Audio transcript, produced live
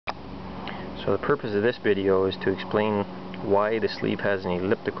So the purpose of this video is to explain why the sleeve has an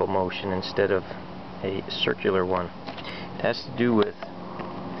elliptical motion instead of a circular one. It has to do with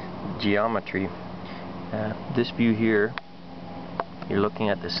geometry. This view here, you're looking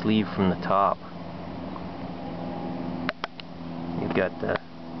at the sleeve from the top. You've got the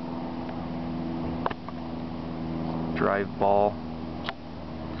drive ball.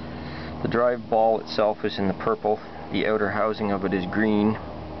 The drive ball itself is in the purple. The outer housing of it is green.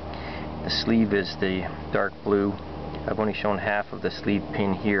 The sleeve is the dark blue. I've only shown half of the sleeve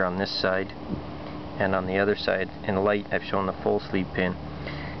pin here on this side, and on the other side in light I've shown the full sleeve pin.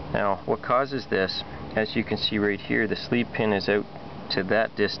 Now what causes this, as you can see right here, the sleeve pin is out to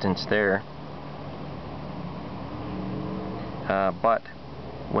that distance there, but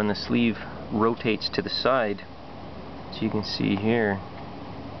when the sleeve rotates to the side, as you can see here,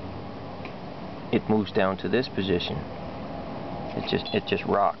 it moves down to this position. It just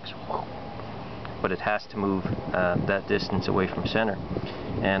rocks, but it has to move that distance away from center,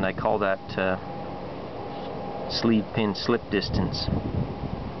 and I call that sleeve pin slip distance,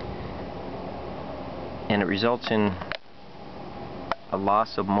 and it results in a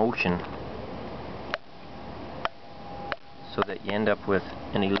loss of motion, so that you end up with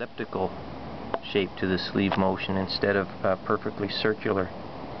an elliptical shape to the sleeve motion instead of perfectly circular.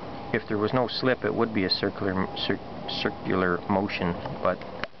 If there was no slip, it would be a circular motion, but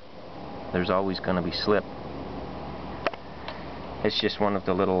there's always going to be slip. It's just one of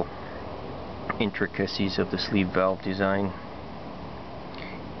the little intricacies of the sleeve valve design.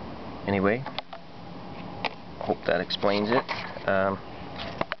 Anyway, hope that explains it.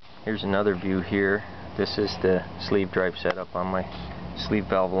 Here's another view here. This is the sleeve drive setup on my sleeve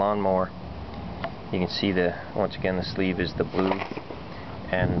valve lawnmower. You can see once again the sleeve is the blue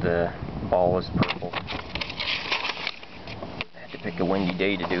and the ball is purple. I had to pick a windy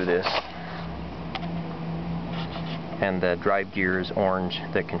day to do this. And the drive gear is orange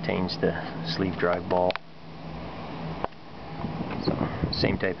that contains the sleeve drive ball. So,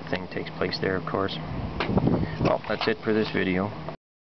 same type of thing takes place there, of course. Well, that's it for this video.